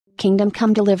Kingdom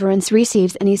Come Deliverance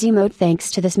receives an easy mode thanks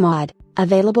to this mod,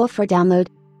 available for download.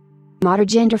 Modder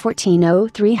Gender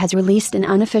 1403 has released an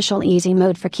unofficial easy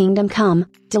mode for Kingdom Come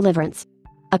Deliverance.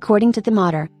 According to the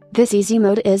modder, this easy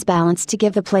mode is balanced to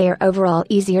give the player overall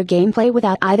easier gameplay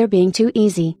without either being too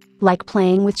easy, like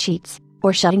playing with cheats,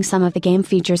 or shutting some of the game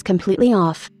features completely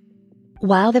off.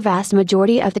 While the vast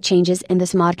majority of the changes in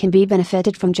this mod can be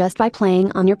benefited from just by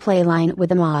playing on your playline with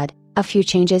the mod, a few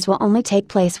changes will only take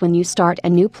place when you start a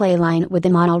new playline with the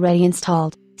mod already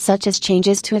installed, such as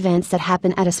changes to events that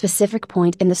happen at a specific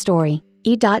point in the story,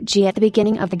 e.g. at the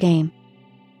beginning of the game.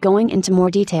 Going into more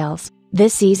details,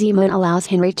 this easy mode allows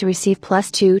Henry to receive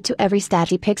 +2 to every stat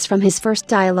he picks from his first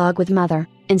dialogue with Mother,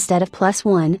 instead of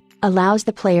 +1, allows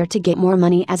the player to get more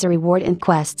money as a reward in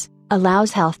quests,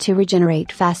 allows health to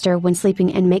regenerate faster when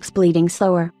sleeping and makes bleeding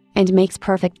slower, and makes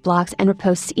perfect blocks and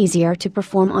riposts easier to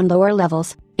perform on lower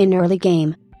levels, in early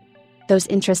game. Those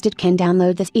interested can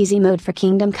download this easy mode for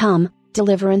Kingdom Come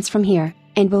Deliverance from here,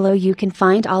 and below you can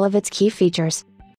find all of its key features.